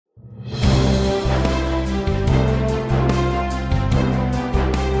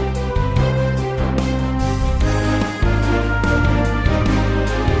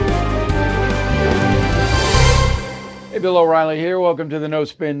Bill O'Reilly here. Welcome to the No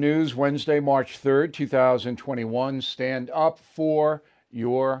Spin News, Wednesday, March 3rd, 2021. Stand up for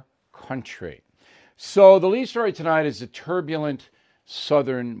your country. So the lead story tonight is the turbulent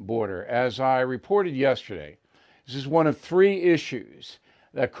southern border. As I reported yesterday, this is one of three issues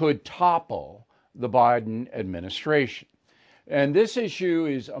that could topple the Biden administration. And this issue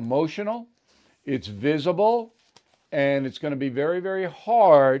is emotional, it's visible, and it's going to be very, very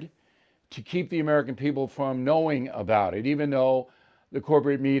hard to keep the American people from knowing about it, even though the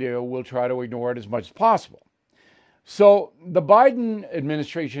corporate media will try to ignore it as much as possible. So the Biden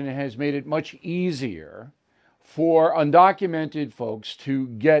administration has made it much easier for undocumented folks to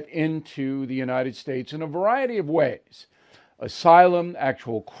get into the United States in a variety of ways. Asylum,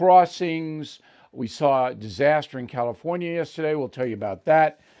 actual crossings. We saw a disaster in California yesterday. We'll tell you about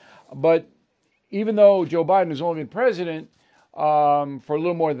that. But even though Joe Biden has only been president for a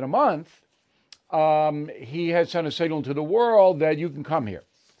little more than a month, he has sent a signal to the world that you can come here.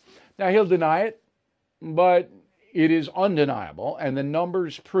 Now, he'll deny it, but it is undeniable, and the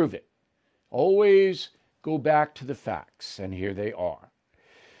numbers prove it. Always go back to the facts, and here they are.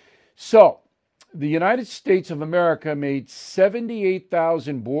 So, the United States of America made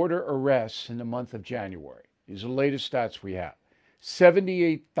 78,000 border arrests in the month of January. These are the latest stats we have.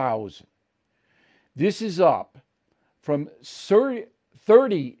 78,000. This is up from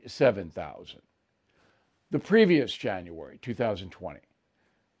 37,000 the previous January, 2020.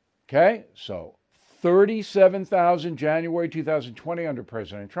 Okay, so 37,000 January 2020 under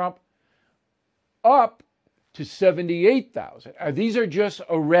President Trump, up to 78,000. These are just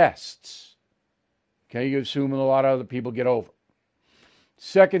arrests. Okay, you assume a lot of other people get over.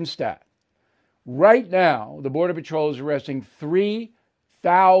 Second stat. Right now, the Border Patrol is arresting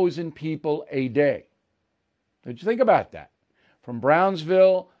 3,000 people a day. Did you think about that? From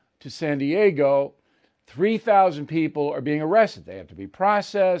Brownsville to San Diego, 3,000 people are being arrested. They have to be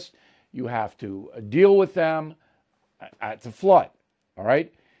processed. You have to deal with them. It's a flood, all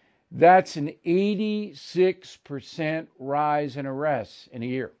right? That's an 86% rise in arrests in a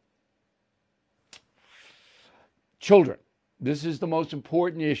year. Children. This is the most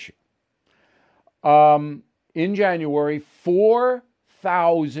important issue. In January,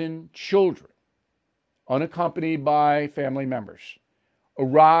 4,000 children, unaccompanied by family members,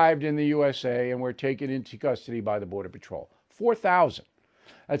 arrived in the USA and were taken into custody by the Border Patrol. 4,000.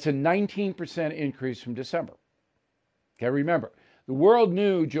 That's a 19% increase from December. Okay, remember, the world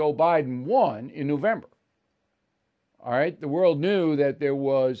knew Joe Biden won in November. All right, the world knew that there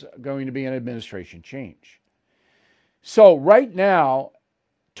was going to be an administration change. So right now,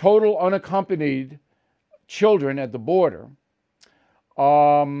 total unaccompanied children at the border,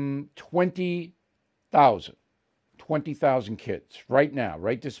 20,000. 20,000 kids right now,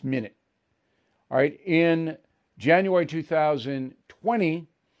 right this minute. All right, in January 2020,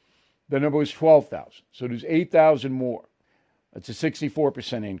 the number was 12,000. So there's 8,000 more. That's a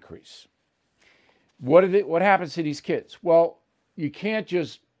 64% increase. What happens to these kids? Well, you can't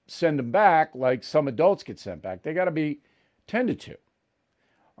just send them back like some adults get sent back. They got to be tended to.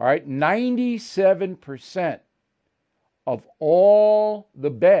 All right, 97% of all the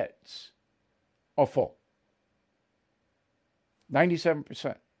beds are full.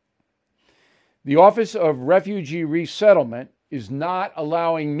 97%. The Office of Refugee Resettlement is not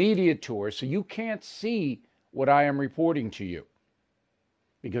allowing media tours, so you can't see what I am reporting to you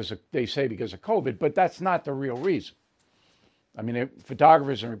because because of COVID, but that's not the real reason. I mean,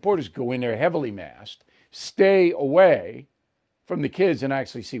 photographers and reporters go in there heavily masked, stay away from the kids and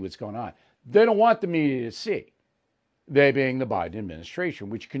actually see what's going on. They don't want the media to see, they being the Biden administration,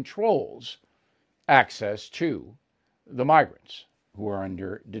 which controls access to the migrants who are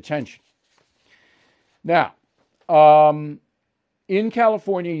under detention. Now, in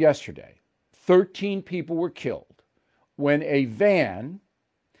California yesterday, 13 people were killed when a van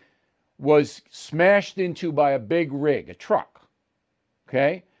was smashed into by a big rig, a truck.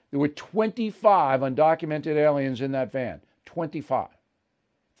 Okay? There were 25 undocumented aliens in that van. 25.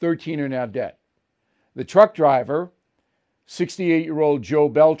 13 are now dead. The truck driver, 68-year-old Joe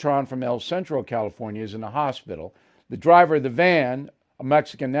Beltran from El Centro, California, is in the hospital. The driver of the van, a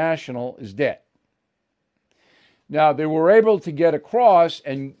Mexican national, is dead. Now, they were able to get across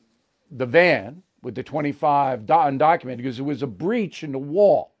and the van with the 25 undocumented because there was a breach in the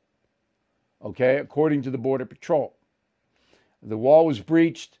wall, okay, according to the Border Patrol. The wall was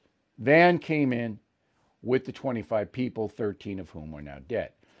breached, van came in with the 25 people, 13 of whom are now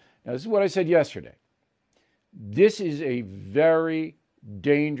dead. Now, this is what I said yesterday. This is a very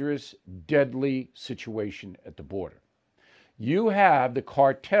dangerous, deadly situation at the border. You have the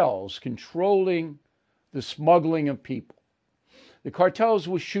cartels controlling the smuggling of people. The cartels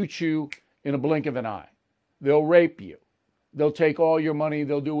will shoot you in a blink of an eye. They'll rape you. They'll take all your money.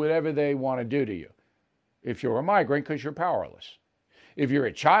 They'll do whatever they want to do to you. If you're a migrant, because you're powerless. If you're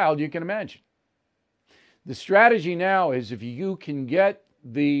a child, you can imagine. The strategy now is if you can get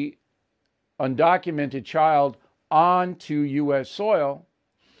the undocumented child onto U.S. soil,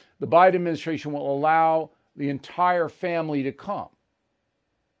 the Biden administration will allow the entire family to come.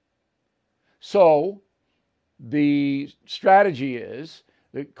 So the strategy is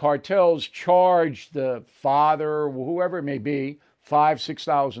the cartels charge the father, whoever it may be,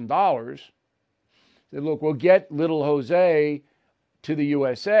 $5,000-$6,000. Say, look, we'll get little Jose to the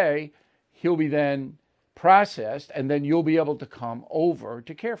USA. He'll be then processed, and then you'll be able to come over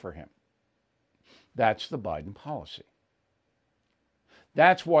to care for him. That's the Biden policy.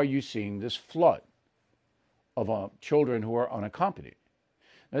 That's why you're seeing this flood of children who are unaccompanied.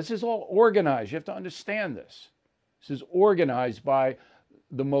 Now, this is all organized. You have to understand this. This is organized by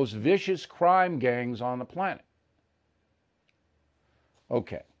the most vicious crime gangs on the planet.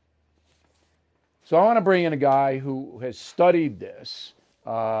 Okay. So I want to bring in a guy who has studied this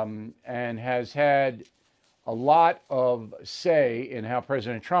and has had a lot of say in how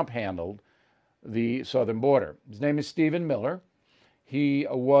President Trump handled the southern border. His name is Stephen Miller. He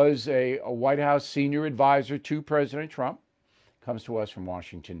was a White House senior advisor to President Trump. Comes to us from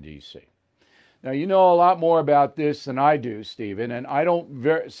Washington, D.C. Now, you know a lot more about this than I do, Stephen, and I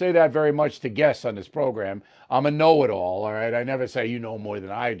don't say that very much to guests on this program. I'm a know-it-all, all right? I never say you know more than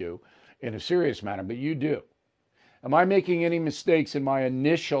I do in a serious manner, but you do. Am I making any mistakes in my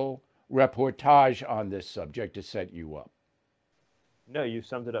initial reportage on this subject to set you up? No, you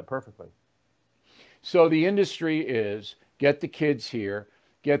summed it up perfectly. So the industry is get the kids here,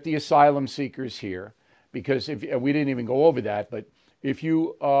 get the asylum seekers here, because if we didn't even go over that, but if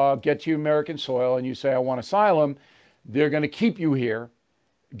you get to American soil and you say, I want asylum, they're going to keep you here,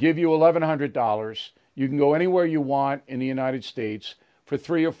 give you $1,100. You can go anywhere you want in the United States for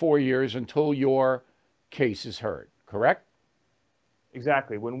 3 or 4 years until your case is heard, correct?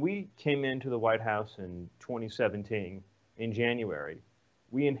 Exactly. When we came into the White House in 2017, in January,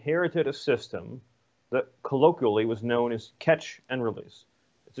 we inherited a system that colloquially was known as catch and release.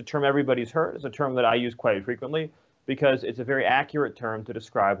 It's a term everybody's heard. It's a term that I use quite frequently because it's a very accurate term to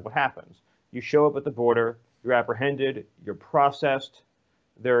describe what happens. You show up at the border, you're apprehended, you're processed,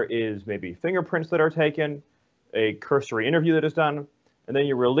 there is maybe fingerprints that are taken, a cursory interview that is done, and then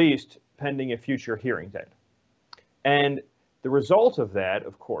you're released pending a future hearing date. And the result of that,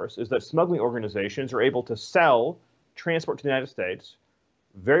 of course, is that smuggling organizations are able to sell transport to the United States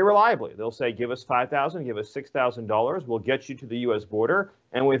very reliably. They'll say, give us $5,000, give us $6,000, we'll get you to the U.S. border,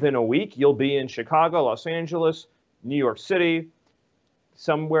 and within a week, you'll be in Chicago, Los Angeles, New York City,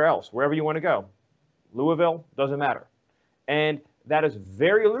 somewhere else, wherever you want to go. Louisville, doesn't matter. And that is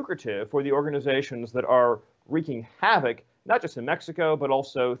very lucrative for the organizations that are wreaking havoc, not just in Mexico, but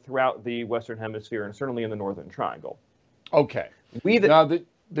also throughout the Western Hemisphere and certainly in the Northern Triangle. Okay. Now,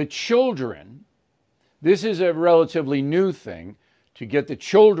 the children, this is a relatively new thing, to get the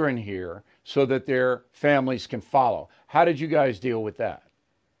children here so that their families can follow. How did you guys deal with that?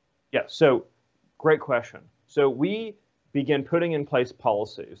 Yeah, so great question. So we began putting in place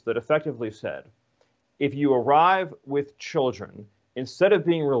policies that effectively said, if you arrive with children, instead of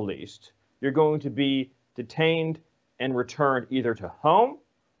being released, you're going to be detained and returned either to home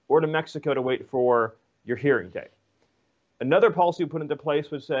or to Mexico to wait for your hearing date. Another policy we put into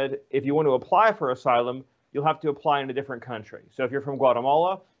place was said, if you want to apply for asylum, you'll have to apply in a different country. So if you're from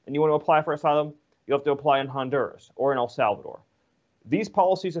Guatemala and you want to apply for asylum, you'll have to apply in Honduras or in El Salvador. These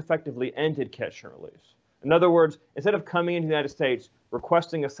policies effectively ended catch and release. In other words, instead of coming into the United States,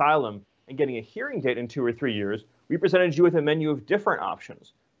 requesting asylum, and getting a hearing date in 2 or 3 years, we presented you with a menu of different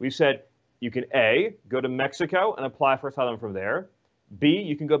options. We said, you can A, go to Mexico and apply for asylum from there. B,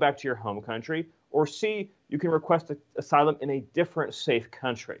 you can go back to your home country. Or C, you can request asylum in a different safe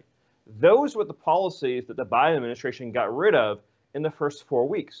country. Those were the policies that the Biden administration got rid of in the first 4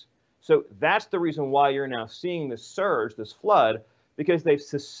 weeks. So that's the reason why you're now seeing this surge, this flood, because they've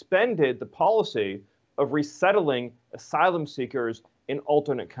suspended the policy of resettling asylum seekers in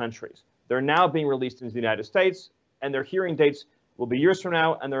alternate countries. They're now being released into the United States, and their hearing dates will be years from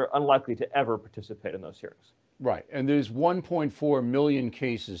now, and they're unlikely to ever participate in those hearings. Right, and there's 1.4 million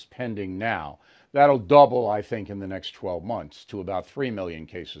cases pending now. That'll double, I think, in the next 12 months to about 3 million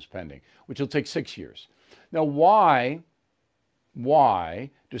cases pending, which will take 6 years. Now, why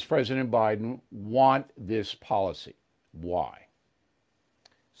does President Biden want this policy? Why?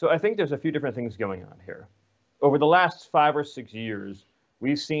 So I think there's a few different things going on here. Over the last 5 or 6 years,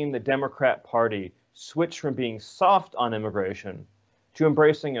 we've seen the Democrat Party switched from being soft on immigration to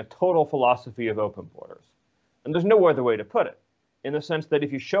embracing a total philosophy of open borders. And there's no other way to put it, in the sense that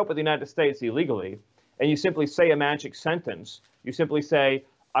if you show up at the United States illegally and you simply say a magic sentence, you simply say,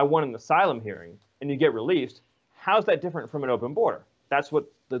 I want an asylum hearing, and you get released, how's that different from an open border? That's what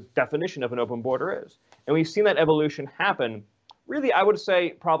the definition of an open border is. And we've seen that evolution happen, really, I would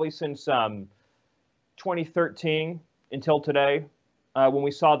say, probably since 2013 until today, when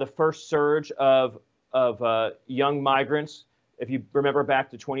we saw the first surge of young migrants, if you remember back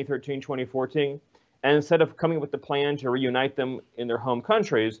to 2013, 2014. And instead of coming up with the plan to reunite them in their home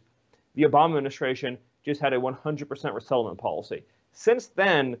countries, the Obama administration just had a 100% resettlement policy. Since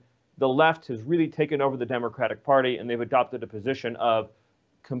then, the left has really taken over the Democratic Party, and they've adopted a position of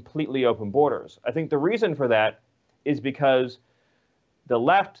completely open borders. I think the reason for that is because the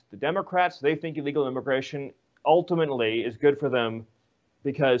left, the Democrats, they think illegal immigration ultimately is good for them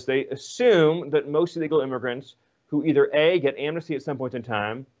because they assume that most illegal immigrants who either A, get amnesty at some point in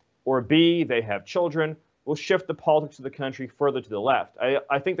time, or B, they have children, will shift the politics of the country further to the left.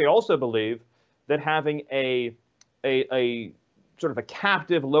 I think they also believe that having a sort of a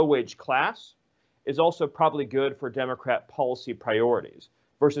captive low-wage class is also probably good for Democrat policy priorities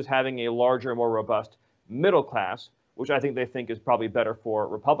versus having a larger, more robust middle class, which I think they think is probably better for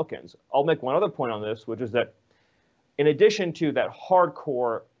Republicans. I'll make one other point on this, which is that in addition to that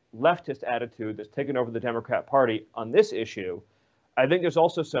hardcore leftist attitude that's taken over the Democrat Party on this issue, I think there's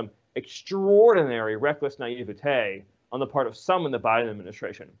also some extraordinary reckless naivete on the part of some in the Biden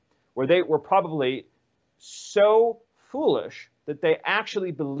administration, where they were probably so foolish that they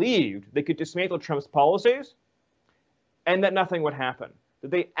actually believed they could dismantle Trump's policies and that nothing would happen.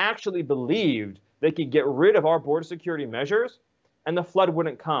 That they actually believed they could get rid of our border security measures and the flood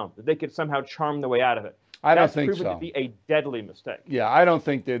wouldn't come, that they could somehow charm their way out of it. I don't think so. That's proven to be a deadly mistake. Yeah, I don't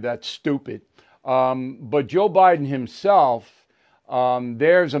think they're that stupid. But Joe Biden himself,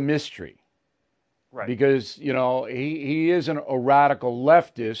 there's a mystery. Right. Because, you know, he isn't a radical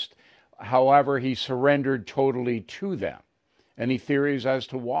leftist. However, he surrendered totally to them. Any theories as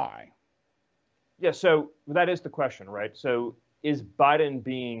to why? Yeah, so that is the question, right? So is Biden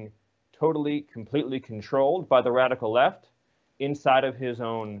being totally, completely controlled by the radical left inside of his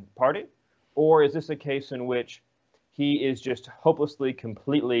own party? Or is this a case in which he is just hopelessly,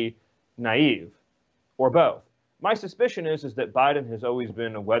 completely naive, or both? My suspicion is that Biden has always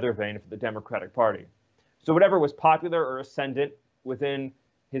been a weather vane for the Democratic Party. So whatever was popular or ascendant within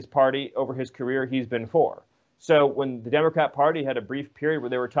his party over his career, he's been for. So when the Democrat Party had a brief period where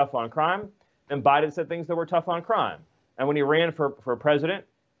they were tough on crime, then Biden said things that were tough on crime. And when he ran for president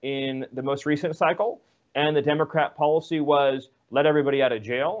in the most recent cycle, and the Democrat policy was let everybody out of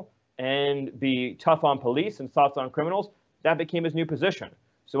jail and be tough on police and soft on criminals, that became his new position.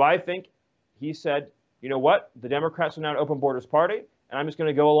 So I think he said, you know what, the Democrats are now an open borders party, and I'm just going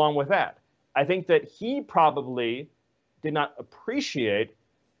to go along with that. I think that he probably did not appreciate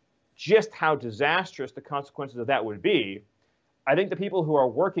just how disastrous the consequences of that would be. I think the people who are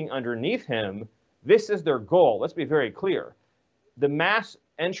working underneath him, this is their goal. Let's be very clear. The mass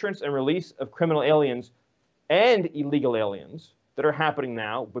entrance and release of criminal aliens and illegal aliens that are happening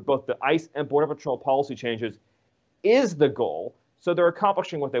now with both the ICE and Border Patrol policy changes is the goal. So they're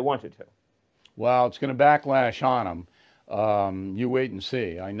accomplishing what they wanted to. Well, it's going to backlash on them. You wait and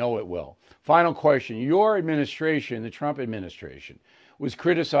see. I know it will. Final question. Your administration, the Trump administration, was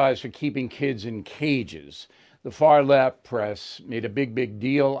criticized for keeping kids in cages. The far left press made a big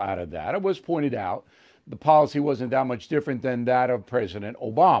deal out of that. It was pointed out the policy wasn't that much different than that of President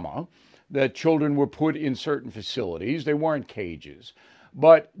Obama, that children were put in certain facilities. They weren't cages.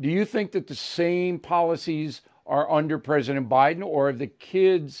 But do you think that the same policies are under President Biden, or are the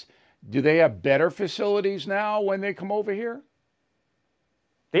kids, do they have better facilities now when they come over here?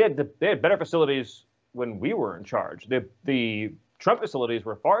 They had better facilities when we were in charge. The Trump facilities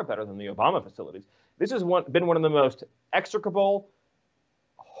were far better than the Obama facilities. This has been one of the most execrable,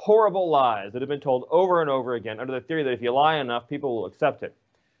 horrible lies that have been told over and over again under the theory that if you lie enough, people will accept it.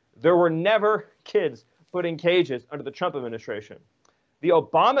 There were never kids put in cages under the Trump administration. The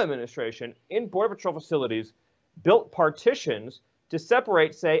Obama administration in Border Patrol facilities built partitions to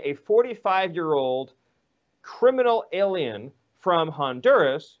separate, say, a 45-year-old criminal alien from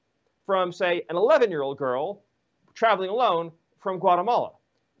Honduras from, say, an 11-year-old girl traveling alone from Guatemala.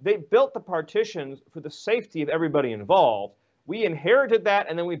 They built the partitions for the safety of everybody involved. We inherited that,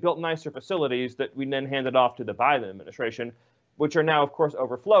 and then we built nicer facilities that we then handed off to the Biden administration, which are now, of course,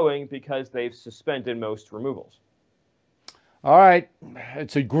 overflowing because they've suspended most removals. All right.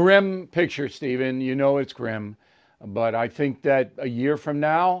 It's a grim picture, Stephen. You know it's grim. But I think that a year from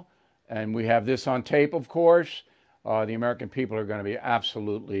now, and we have this on tape, of course, the American people are going to be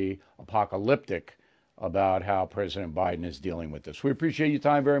absolutely apocalyptic about how President Biden is dealing with this. We appreciate your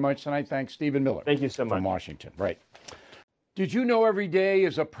time very much tonight. Thanks, Stephen Miller. Thank you so much. From Washington. Right. Did you know every day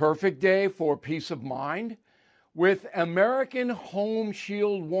is a perfect day for peace of mind? With American Home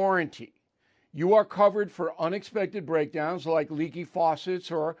Shield Warranty, you are covered for unexpected breakdowns like leaky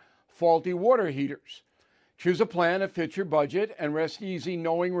faucets or faulty water heaters. Choose a plan that fits your budget and rest easy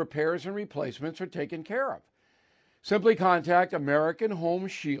knowing repairs and replacements are taken care of. Simply contact American Home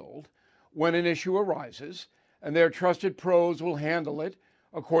Shield when an issue arises, and their trusted pros will handle it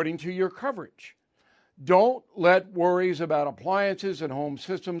according to your coverage. Don't let worries about appliances and home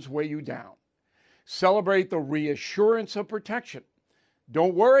systems weigh you down. Celebrate the reassurance of protection.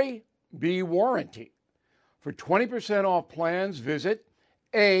 Don't worry, be warranty. For 20% off plans, visit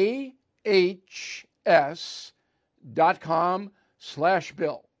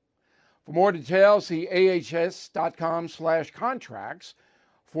ahs.com/bill. For more details, see ahs.com/contracts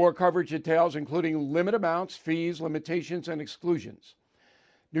for coverage details, including limit amounts, fees, limitations, and exclusions.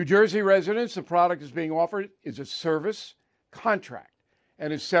 New Jersey residents, the product is being offered is a service contract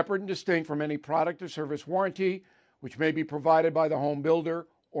and is separate and distinct from any product or service warranty, which may be provided by the home builder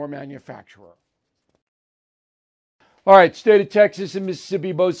or manufacturer. All right, state of Texas and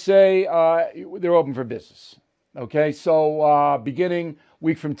Mississippi both say they're open for business. Okay, so beginning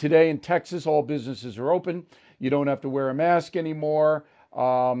week from today in Texas, all businesses are open. You don't have to wear a mask anymore.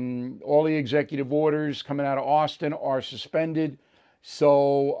 All the executive orders coming out of Austin are suspended.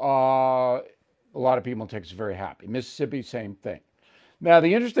 So a lot of people in Texas are very happy. Mississippi, same thing. Now,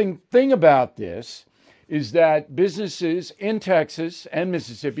 the interesting thing about this is that businesses in Texas and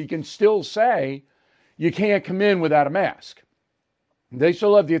Mississippi can still say you can't come in without a mask. They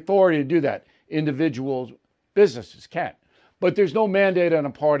still have the authority to do that. Individual businesses can. But there's no mandate on a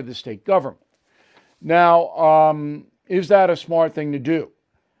part of the state government. Now, is that a smart thing to do?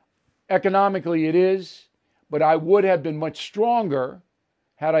 Economically, it is, but I would have been much stronger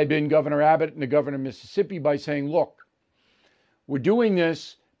had I been Governor Abbott and the governor of Mississippi by saying, look, we're doing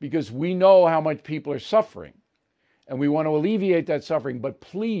this because we know how much people are suffering, and we want to alleviate that suffering, but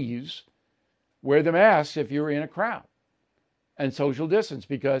please wear the masks if you're in a crowd and social distance,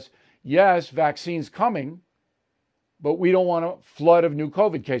 because yes, vaccines coming, but we don't want a flood of new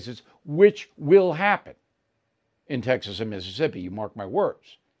COVID cases, which will happen in Texas and Mississippi. You mark my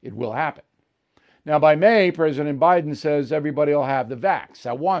words, it will happen. Now, by May, President Biden says everybody will have the vax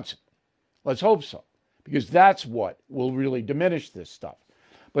that wants it. Let's hope so, because that's what will really diminish this stuff.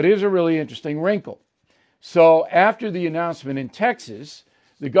 But here's a really interesting wrinkle. So after the announcement in Texas,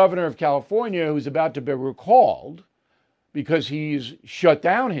 the governor of California, who's about to be recalled because he's shut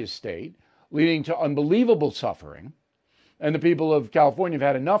down his state, leading to unbelievable suffering, and the people of California have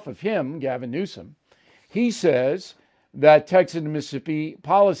had enough of him, Gavin Newsom, he says that Texas and Mississippi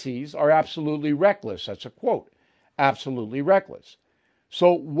policies are absolutely reckless. That's a quote, absolutely reckless.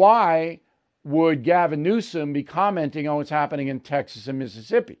 So why would Gavin Newsom be commenting on what's happening in Texas and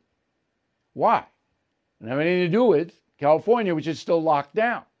Mississippi? Why? It doesn't have anything to do with California, which is still locked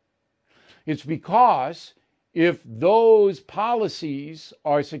down. It's because if those policies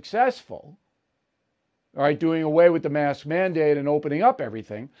are successful, all right, doing away with the mask mandate and opening up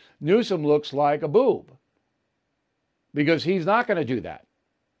everything, Newsom looks like a boob, because he's not going to do that.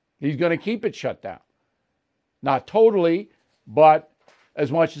 He's going to keep it shut down. Not totally, but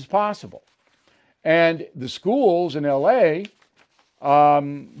as much as possible. And the schools in LA,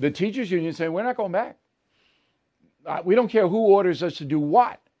 the teachers union say, we're not going back. We don't care who orders us to do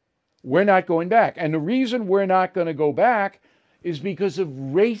what. We're not going back. And the reason we're not going to go back is because of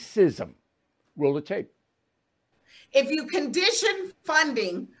racism. Roll the tape. If you condition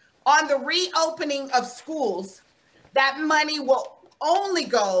funding on the reopening of schools, that money will only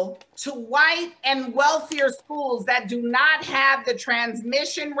go to white and wealthier schools that do not have the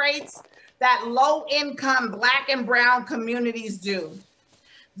transmission rates that low-income Black and brown communities do.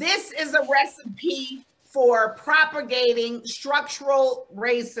 This is a recipe for propagating structural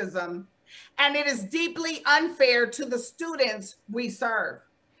racism, and it is deeply unfair to the students we serve.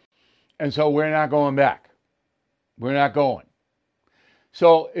 And so we're not going back. We're not going.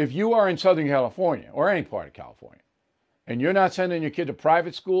 So if you are in Southern California or any part of California, and you're not sending your kid to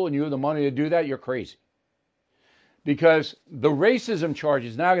private school and you have the money to do that, you're crazy. Because the racism charge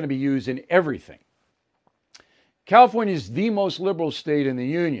is now going to be used in everything. California is the most liberal state in the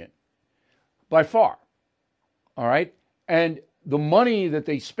union, by far. All right? And the money that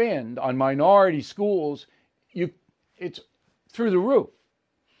they spend on minority schools, it's through the roof.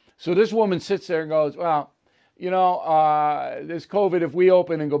 So this woman sits there and goes, well, this COVID, if we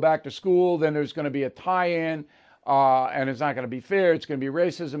open and go back to school, then there's going to be a tie-in, and it's not going to be fair. It's going to be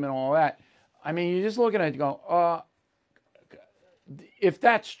racism and all that. I mean, you're just looking at it and go, if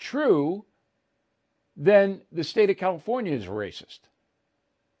that's true, then the state of California is racist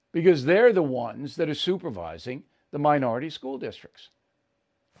because they're the ones that are supervising the minority school districts,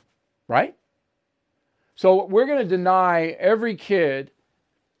 right? So we're going to deny every kid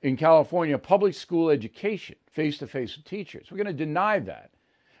in California public school education, face-to-face with teachers. We're going to deny that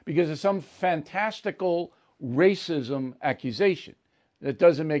because of some fantastical racism accusation that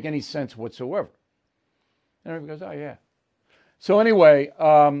doesn't make any sense whatsoever. And everybody goes, oh, yeah. So anyway,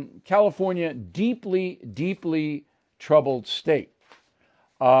 California, deeply, deeply troubled state.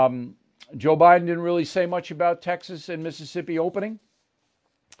 Joe Biden didn't really say much about Texas and Mississippi opening.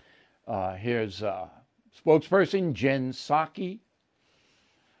 Here's spokesperson Jen Psaki.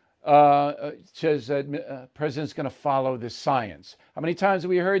 Says that president's going to follow the science. How many times have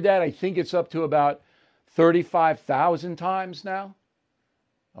we heard that? I think it's up to about 35,000 times now.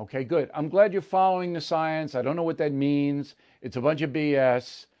 Okay, good. I'm glad you're following the science. I don't know what that means. It's a bunch of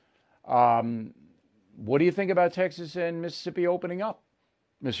BS. What do you think about Texas and Mississippi opening up,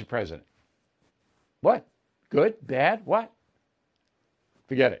 Mr. President? What? Good? Bad? What?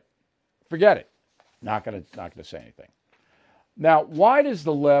 Forget it. Forget it. Not gonna say anything. Now, why does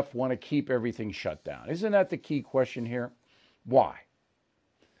the left want to keep everything shut down? Isn't that the key question here? Why?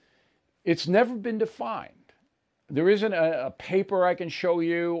 It's never been defined. There isn't a paper I can show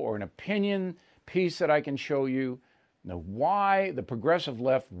you or an opinion piece that I can show you. Now, why the progressive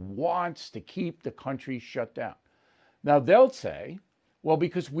left wants to keep the country shut down. Now, they'll say, well,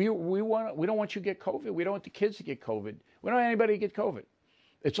 because we don't want you to get COVID. We don't want the kids to get COVID. We don't want anybody to get COVID.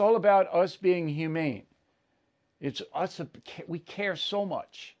 It's all about us being humane. It's us. We care so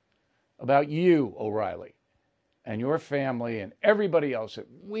much about you, O'Reilly, and your family and everybody else.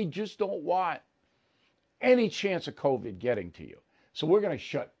 We just don't want any chance of COVID getting to you. So we're going to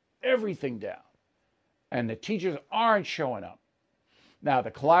shut everything down. And the teachers aren't showing up. Now,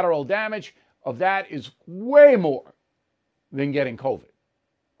 the collateral damage of that is way more than getting COVID,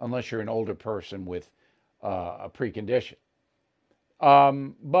 unless you're an older person with a precondition.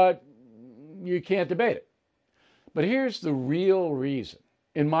 But you can't debate it. But here's the real reason,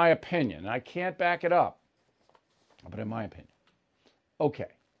 in my opinion. I can't back it up, but in my opinion. Okay.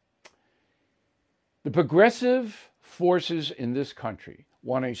 The progressive forces in this country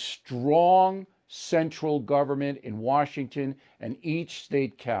want a strong central government in Washington and each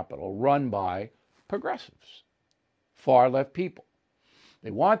state capital run by progressives, far left people.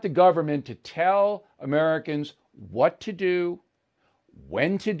 They want the government to tell Americans what to do,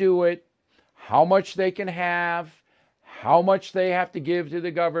 when to do it, how much they can have, how much they have to give to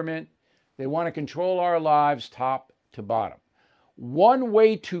the government. They want to control our lives top to bottom. One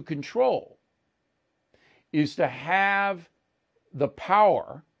way to control is to have the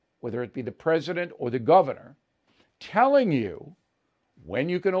power, whether it be the president or the governor, telling you when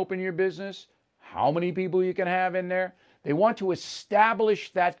you can open your business, how many people you can have in there. They want to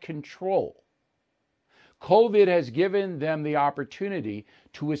establish that control. COVID has given them the opportunity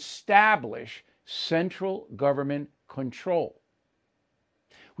to establish central government control,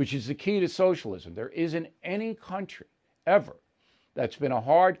 which is the key to socialism. There isn't any country ever that's been a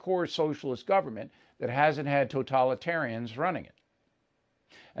hardcore socialist government that hasn't had totalitarians running it.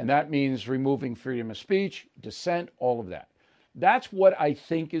 And that means removing freedom of speech, dissent, all of that. That's what I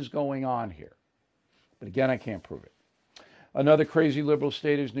think is going on here. But again, I can't prove it. Another crazy liberal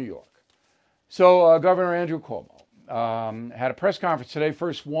state is New York. So Governor Andrew Cuomo had a press conference today,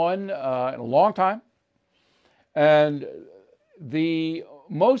 first one in a long time. And the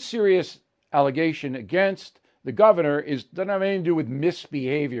most serious allegation against the governor doesn't have anything to do with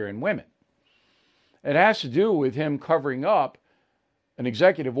misbehavior in women. It has to do with him covering up an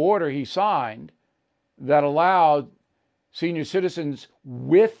executive order he signed that allowed senior citizens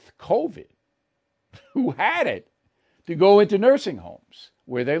with COVID who had it to go into nursing homes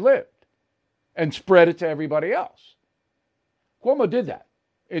where they lived and spread it to everybody else. Cuomo did that.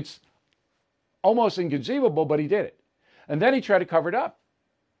 It's almost inconceivable, but he did it. And then he tried to cover it up.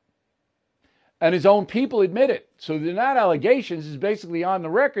 And his own people admit it. So they're not allegations. It's basically on the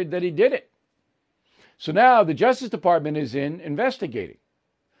record that he did it. So now the Justice Department is investigating.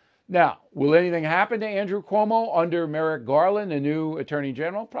 Now, will anything happen to Andrew Cuomo under Merrick Garland, the new Attorney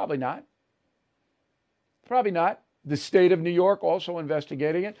General? Probably not. Probably not. The state of New York also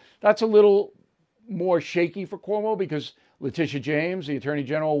investigating it. That's a little more shaky for Cuomo because Letitia James, the Attorney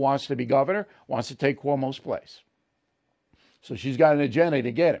General, wants to be governor, wants to take Cuomo's place. So she's got an agenda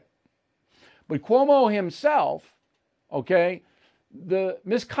to get him. But Cuomo himself, okay, the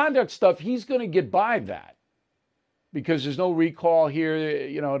misconduct stuff, he's going to get by that because there's no recall here,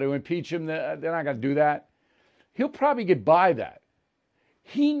 to impeach him. They're not going to do that. He'll probably get by that.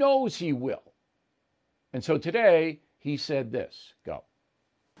 He knows he will. And so today he said this. Go.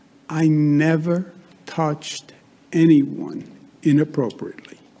 I never touched anyone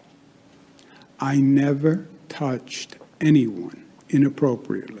inappropriately. I never touched anyone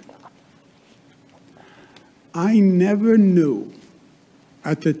inappropriately. I never knew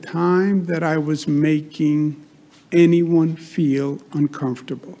at the time that I was making anyone feel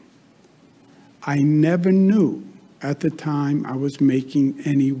uncomfortable. I never knew at the time I was making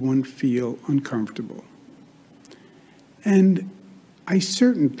anyone feel uncomfortable. And I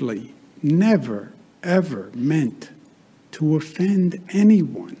certainly never, ever meant to offend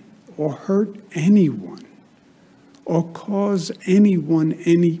anyone or hurt anyone or cause anyone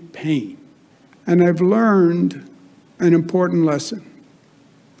any pain. And I've learned an important lesson.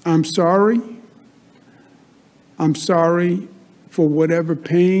 I'm sorry. I'm sorry for whatever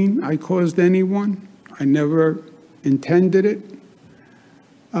pain I caused anyone. I never intended it.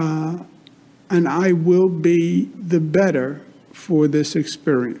 And I will be the better for this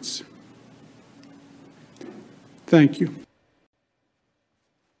experience. Thank you.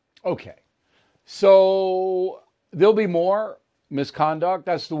 Okay. So there'll be more misconduct.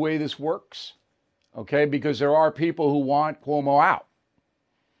 That's the way this works. Okay, because there are people who want Cuomo out.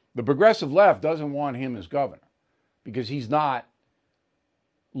 The progressive left doesn't want him as governor because he's not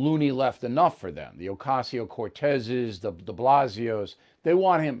loony left enough for them. The Ocasio-Cortezes, the de Blasios, they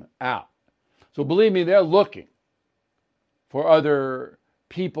want him out. So believe me, they're looking for other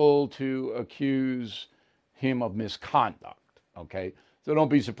people to accuse him of misconduct, okay? So don't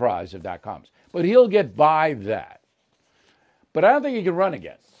be surprised if that comes. But he'll get by that. But I don't think he can run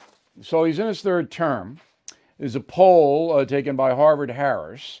again. So he's in his third term. There's a poll taken by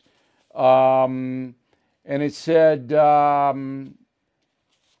Harvard-Harris, and it said,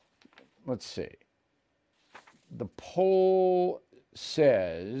 let's see. The poll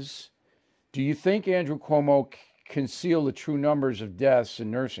says, do you think Andrew Cuomo conceal the true numbers of deaths in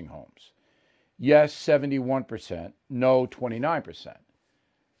nursing homes? Yes, 71%. No, 29%.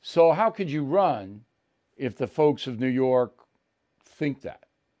 So how could you run if the folks of New York think that?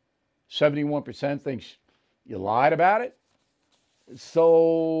 71% thinks you lied about it.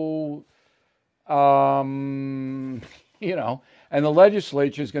 So, and the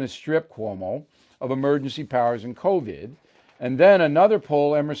legislature is going to strip Cuomo of emergency powers in COVID. And then another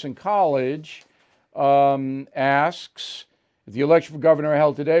poll, Emerson College, asks, if the election for governor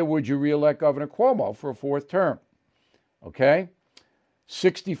held today, would you reelect Governor Cuomo for a fourth term? Okay?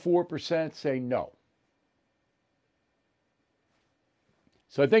 64% say no.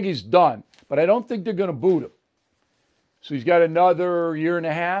 So I think he's done, but I don't think they're going to boot him. So he's got another year and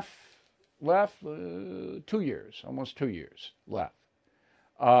a half left, 2 years, almost 2 years left.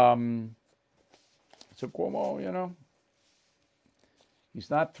 So Cuomo, he's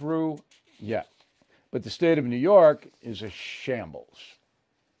not through yet. But the state of New York is a shambles.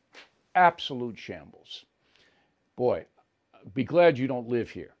 Absolute shambles. Boy, be glad you don't live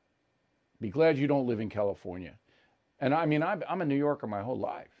here. Be glad you don't live in California. And I mean, I'm a New Yorker my whole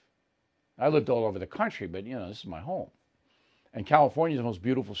life. I lived all over the country, but, this is my home. And California is the most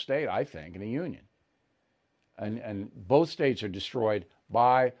beautiful state, I think, in the Union. And both states are destroyed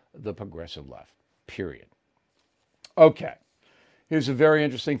by the progressive left, period. Okay. Here's a very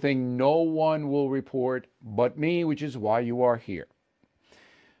interesting thing. No one will report but me, which is why you are here.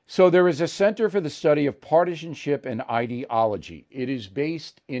 So there is a Center for the Study of Partisanship and Ideology. It is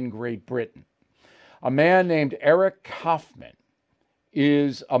based in Great Britain. A man named Eric Kaufman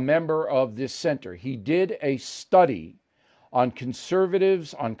is a member of this center. He did a study on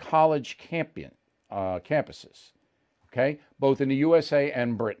conservatives on college campuses, okay, both in the USA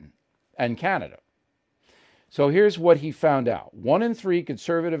and Britain and Canada. So here's what he found out. 1 in 3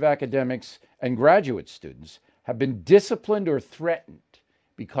 conservative academics and graduate students have been disciplined or threatened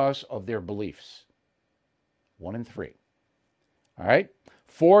because of their beliefs. 1 in 3. All right?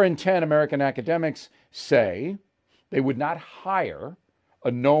 4 in 10 American academics say they would not hire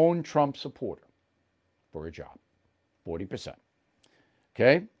a known Trump supporter for a job. 40%.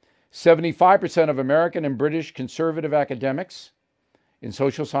 Okay? 75% of American and British conservative academics in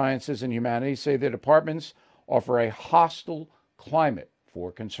social sciences and humanities say their departments offer a hostile climate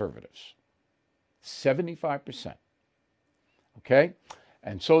for conservatives. 75%. Okay?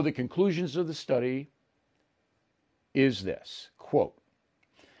 And so the conclusions of the study is this, quote,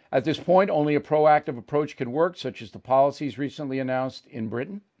 at this point, only a proactive approach can work, such as the policies recently announced in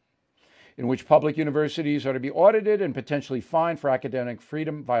Britain. in which public universities are to be audited and potentially fined for academic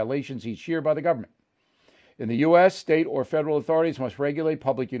freedom violations each year by the government. In the U.S., state or federal authorities must regulate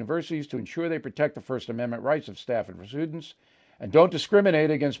public universities to ensure they protect the First Amendment rights of staff and students and don't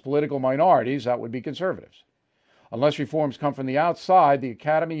discriminate against political minorities, that would be conservatives. Unless reforms come from the outside, the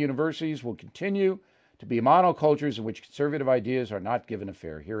academy universities will continue to be monocultures in which conservative ideas are not given a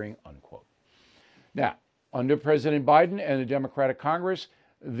fair hearing, unquote. Now, under President Biden and the Democratic Congress,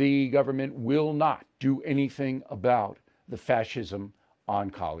 the government will not do anything about the fascism on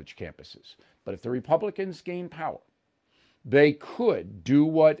college campuses. But if the Republicans gain power, they could do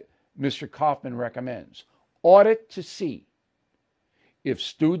what Mr. Kaufman recommends: audit to see if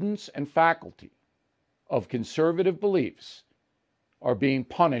students and faculty of conservative beliefs are being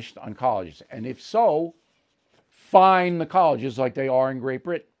punished on colleges. And if so, fine the colleges like they are in Great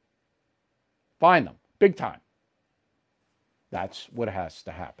Britain. Fine them, big time. That's what has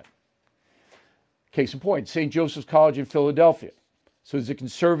to happen. Case in point, St. Joseph's College in Philadelphia. So there's a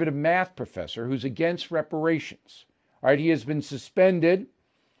conservative math professor who's against reparations. All right, he has been suspended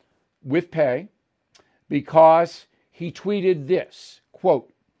with pay because he tweeted this,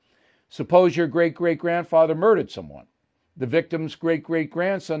 quote, "Suppose your great-great-grandfather murdered someone. The victim's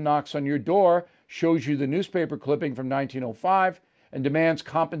great-great-grandson knocks on your door, shows you the newspaper clipping from 1905, and demands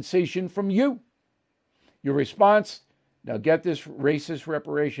compensation from you. Your response, now get this racist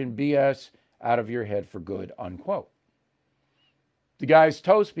reparation BS out of your head for good," unquote. The guy's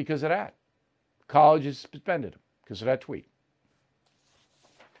toast because of that. College has suspended him because of that tweet.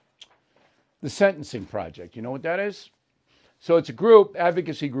 The Sentencing Project, you know what that is? So it's a group,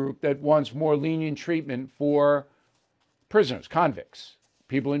 advocacy group, that wants more lenient treatment for prisoners, convicts,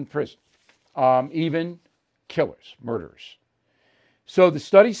 people in prison, even killers, murderers. So the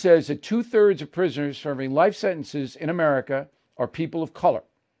study says that 2/3 of prisoners serving life sentences in America are people of color.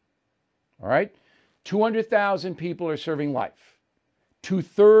 All right? 200,000 people are serving life.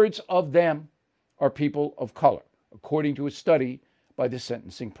 2/3 of them are people of color, according to a study by the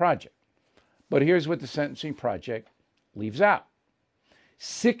Sentencing Project. But here's what the Sentencing Project leaves out.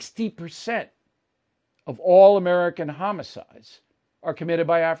 60% of all American homicides are committed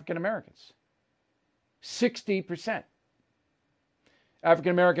by African Americans. 60%.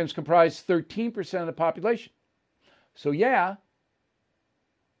 African Americans comprise 13% of the population. So yeah,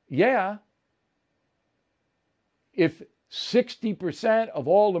 if 60% of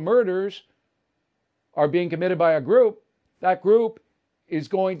all the murders are being committed by a group, that group is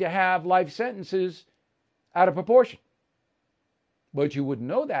going to have life sentences out of proportion. But you wouldn't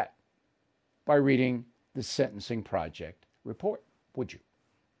know that by reading the Sentencing Project report, would you?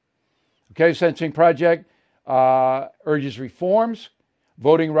 Okay, Sentencing Project urges reforms,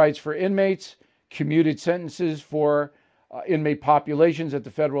 voting rights for inmates, commuted sentences for inmate populations at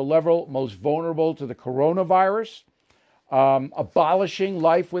the federal level most vulnerable to the coronavirus, abolishing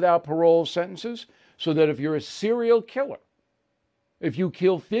life without parole sentences so that if you're a serial killer, if you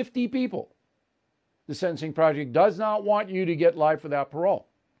kill 50 people, the Sentencing Project does not want you to get life without parole.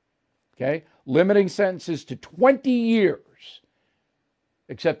 Okay? Limiting sentences to 20 years,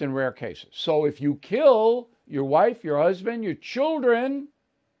 except in rare cases. So if you kill your wife, your husband, your children,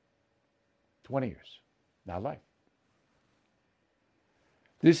 20 years, not life.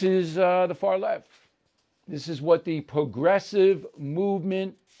 This is the far left. This is what the progressive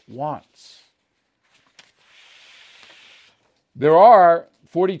movement wants. There are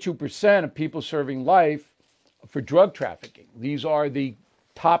 42% of people serving life for drug trafficking. These are the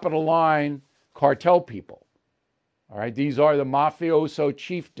top of the line cartel people. All right, these are the mafioso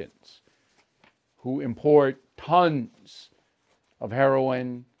chieftains who import tons of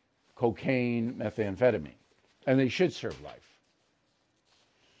heroin, cocaine, methamphetamine, and they should serve life.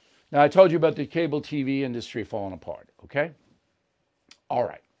 Now, I told you about the cable TV industry falling apart, okay? All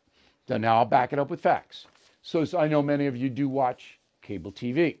right. So now I'll back it up with facts. So I know many of you do watch cable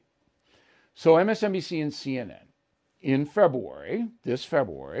TV. So MSNBC and CNN in February, this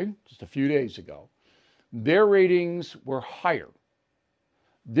February, just a few days ago, their ratings were higher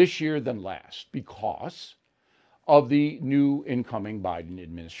this year than last because of the new incoming Biden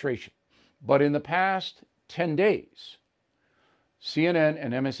administration. But in the past 10 days, CNN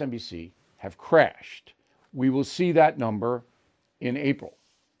and MSNBC have crashed. We will see that number in April,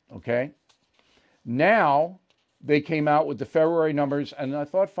 okay? Now, they came out with the February numbers, and I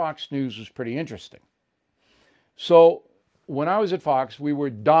thought Fox News was pretty interesting. So when I was at Fox, we were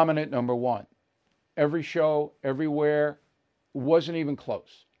dominant number one. Every show, everywhere, wasn't even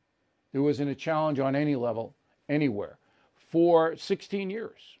close. There wasn't a challenge on any level, anywhere, for 16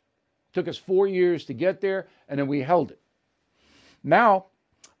 years. It took us 4 years to get there, and then we held it. Now,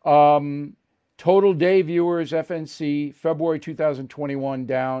 Total day viewers, FNC, February 2021,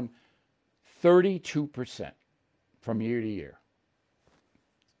 down 32% from year to year.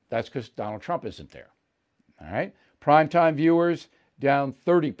 That's because Donald Trump isn't there. All right. Primetime viewers, down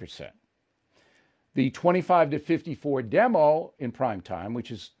 30%. The 25 to 54 demo in primetime,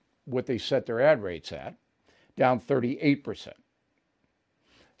 which is what they set their ad rates at, down 38%.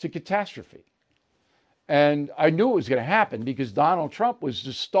 It's a catastrophe. And I knew it was going to happen because Donald Trump was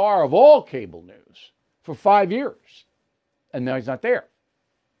the star of all cable news for 5 years. And now he's not there.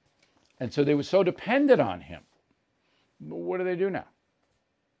 And so they were so dependent on him. What do they do now?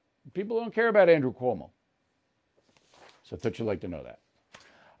 People don't care about Andrew Cuomo. So I thought you'd like to know that.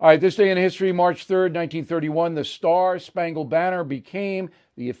 All right, this day in history, March 3rd, 1931, the Star Spangled Banner became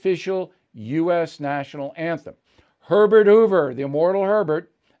the official U.S. national anthem. Herbert Hoover, the immortal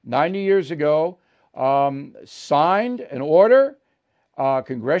Herbert, 90 years ago, signed an order,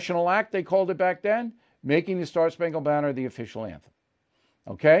 congressional act, they called it back then, making the Star Spangled Banner the official anthem.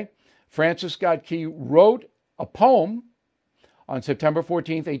 Okay? Francis Scott Key wrote a poem on September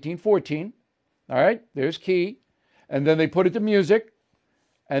 14th, 1814. All right, there's Key. And then they put it to music,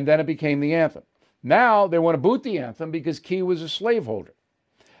 and then it became the anthem. Now they want to boot the anthem because Key was a slaveholder.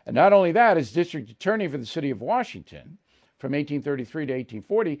 And not only that, as district attorney for the city of Washington from 1833 to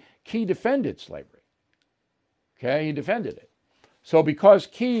 1840, Key defended slavery. Okay, he defended it. So because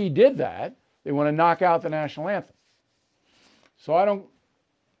Key did that, they want to knock out the national anthem. So I don't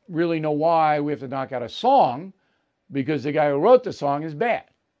really know why we have to knock out a song because the guy who wrote the song is bad.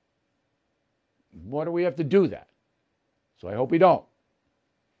 Why do we have to do that? So I hope we don't.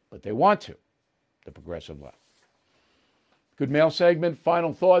 But they want to, the progressive left. Good mail segment,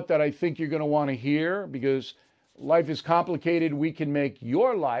 final thought that I think you're going to want to hear because life is complicated. We can make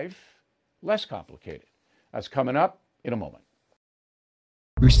your life less complicated. That's coming up in a moment.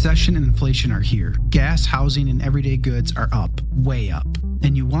 Recession and inflation are here. Gas, housing, and everyday goods are up, way up.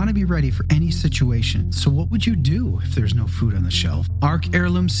 And you want to be ready for any situation. So what would you do if there's no food on the shelf? ARC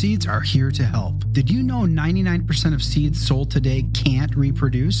Heirloom Seeds are here to help. Did you know 99% of seeds sold today can't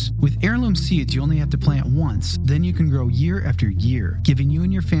reproduce? With Heirloom Seeds, you only have to plant once. Then you can grow year after year, giving you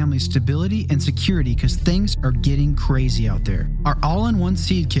and your family stability and security because things are getting crazy out there. Our all-in-one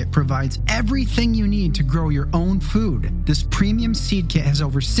seed kit provides everything you need to grow your own food. This premium seed kit has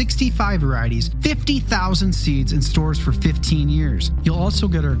over 65 varieties, 50,000 seeds, and stores for 15 years. You'll also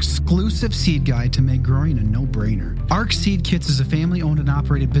get our exclusive seed guide to make growing a no-brainer. ARC Seed Kits is a family-owned and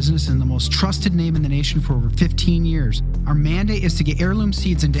operated business and the most trusted name in the nation for over 15 years. Our mandate is to get heirloom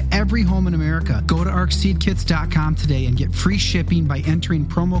seeds into every home in America. Go to arcseedkits.com today and get free shipping by entering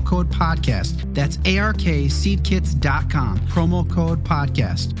promo code podcast. That's ARKseedkits.com, promo code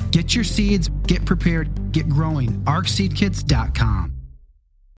podcast. Get your seeds, get prepared, get growing. arcseedkits.com.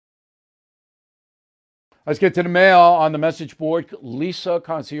 Let's get to the mail on the message board. Lisa,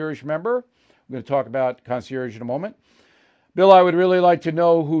 concierge member. I'm going to talk about concierge in a moment. Bill, I would really like to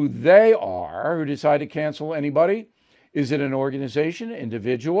know who they are who decide to cancel anybody. Is it an organization,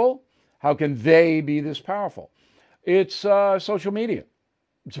 individual? How can they be this powerful? It's social media.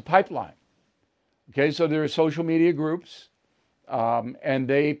 It's a pipeline. Okay, so there are social media groups, and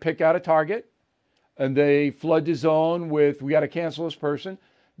they pick out a target, and they flood the zone with, we got to cancel this person.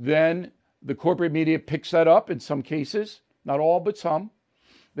 Then the corporate media picks that up in some cases, not all, but some.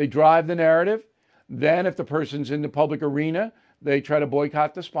 They drive the narrative. Then if the person's in the public arena, they try to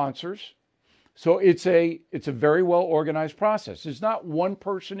boycott the sponsors. So it's a very well organized process. There's not one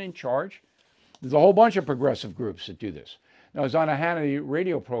person in charge. There's a whole bunch of progressive groups that do this. Now, I was on a Hannity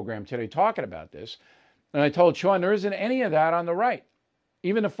radio program today talking about this, and I told Sean there isn't any of that on the right.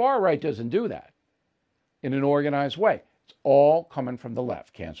 Even the far right doesn't do that in an organized way. It's all coming from the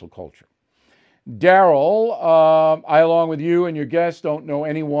left, cancel culture. Daryl, I, along with you and your guests, don't know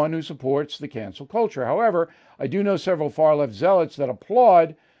anyone who supports the cancel culture. However, I do know several far-left zealots that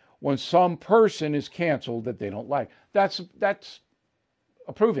applaud when some person is canceled that they don't like. That's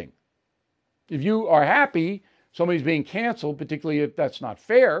approving. If you are happy somebody's being canceled, particularly if that's not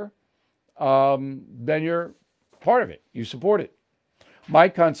fair, then you're part of it. You support it.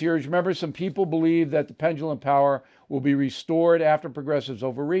 Mike, concierge, remember, some people believe that the pendulum power will be restored after progressives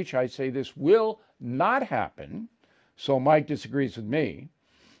overreach. I say this will not happen. So Mike disagrees with me.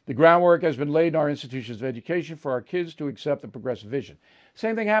 The groundwork has been laid in our institutions of education for our kids to accept the progressive vision.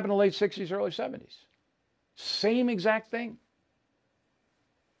 Same thing happened in the late 60s, early 70s. Same exact thing.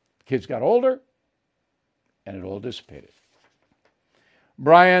 Kids got older, and it all dissipated.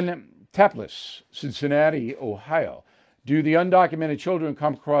 Brian Teplis, Cincinnati, Ohio. Do the undocumented children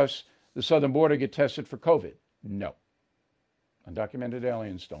come across the southern border get tested for COVID? No. Undocumented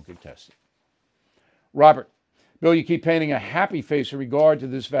aliens don't get tested. Robert, Bill, you keep painting a happy face in regard to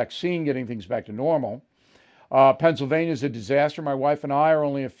this vaccine getting things back to normal. Pennsylvania is a disaster. My wife and I are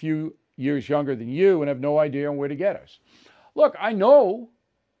only a few years younger than you and have no idea on where to get us. Look, I know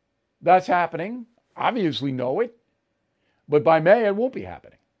that's happening. Obviously know it. But by May, it won't be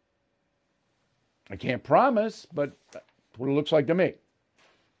happening. I can't promise, but that's what it looks like to me,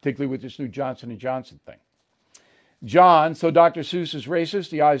 particularly with this new Johnson & Johnson thing. John, so Dr. Seuss is racist.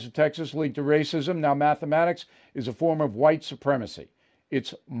 The Eyes of Texas linked to racism. Now mathematics is a form of white supremacy.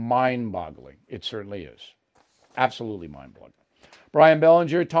 It's mind-boggling. It certainly is. Absolutely mind-boggling. Brian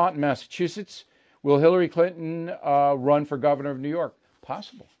Bellinger, Taunton, Massachusetts. Will Hillary Clinton run for governor of New York?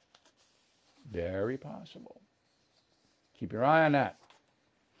 Possible. Very possible. Keep your eye on that.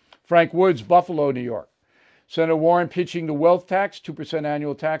 Frank Woods, Buffalo, New York. Senator Warren pitching the wealth tax, 2%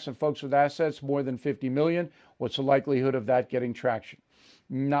 annual tax on folks with assets more than $50 million. What's the likelihood of that getting traction?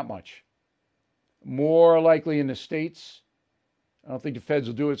 Not much. More likely in the states. I don't think the feds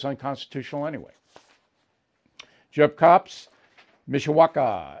will do it. It's unconstitutional anyway. Jeff Copps,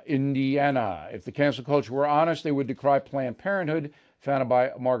 Mishawaka, Indiana. If the cancel culture were honest, they would decry Planned Parenthood, founded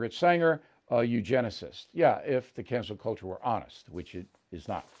by Margaret Sanger, a eugenicist. Yeah, if the cancel culture were honest, which it is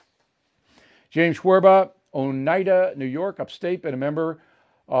not. James Schwerba, Oneida, New York, upstate, been a member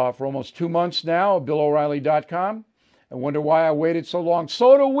for almost 2 months now of BillO'Reilly.com. I wonder why I waited so long.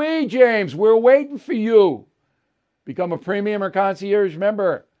 So do we, James. We're waiting for you. Become a premium or concierge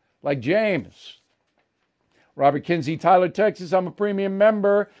member like James. Robert Kinsey, Tyler, Texas. I'm a premium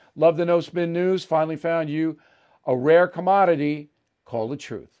member. Love the No Spin News. Finally found you a rare commodity. Call the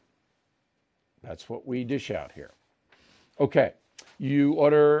truth. That's what we dish out here. Okay. You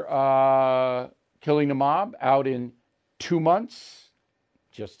order Killing the Mob out in 2 months.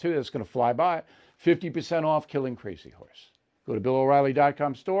 Just 2. That's going to fly by. 50% off Killing Crazy Horse. Go to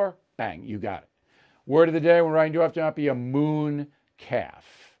BillO'Reilly.com store. Bang. You got it. Word of the day, when Ryan do have to not be a moon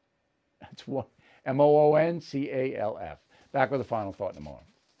calf. That's what. MOONCALF. Back with a final thought in the morning.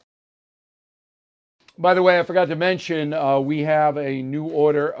 By the way, I forgot to mention, we have a new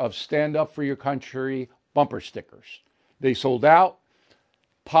order of Stand Up for Your Country bumper stickers. They sold out.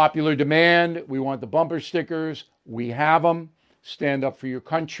 Popular demand. We want the bumper stickers. We have them. Stand Up for Your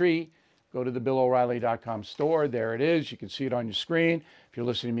Country. Go to the BillO'Reilly.com store. There it is. You can see it on your screen. If you're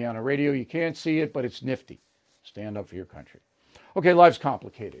listening to me on a radio, you can't see it, but it's nifty. Stand up for your country. Okay, life's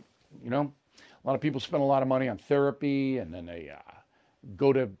complicated, you know. A lot of people spend a lot of money on therapy, and then they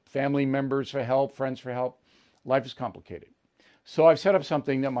go to family members for help, friends for help. Life is complicated. So I've set up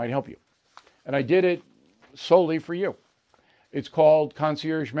something that might help you. And I did it solely for you. It's called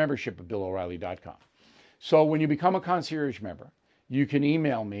Concierge Membership at BillO'Reilly.com. So when you become a concierge member, you can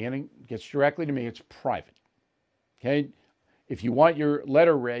email me, and it gets directly to me. It's private. Okay? If you want your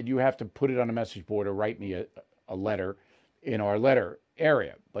letter read, you have to put it on a message board or write me a letter in our letter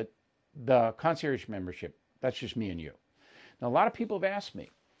area. But the concierge membership, that's just me and you. Now, a lot of people have asked me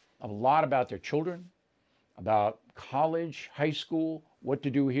a lot about their children, about college, high school, what to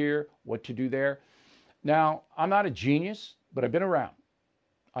do here, what to do there. Now, I'm not a genius, but I've been around.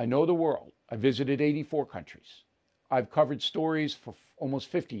 I know the world. I visited 84 countries. I've covered stories for almost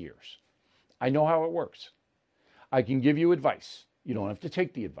 50 years. I know how it works. I can give you advice. You don't have to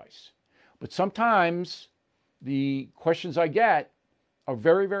take the advice. But sometimes the questions I get are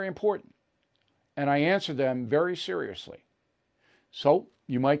very, very important, and I answer them very seriously. So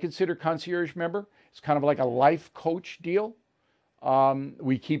you might consider concierge member. It's kind of like a life coach deal.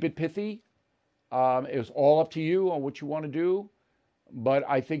 We keep it pithy. It's all up to you on what you want to do, but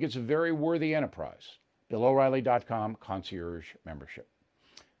I think it's a very worthy enterprise. BillO'Reilly.com concierge membership.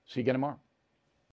 See you again tomorrow.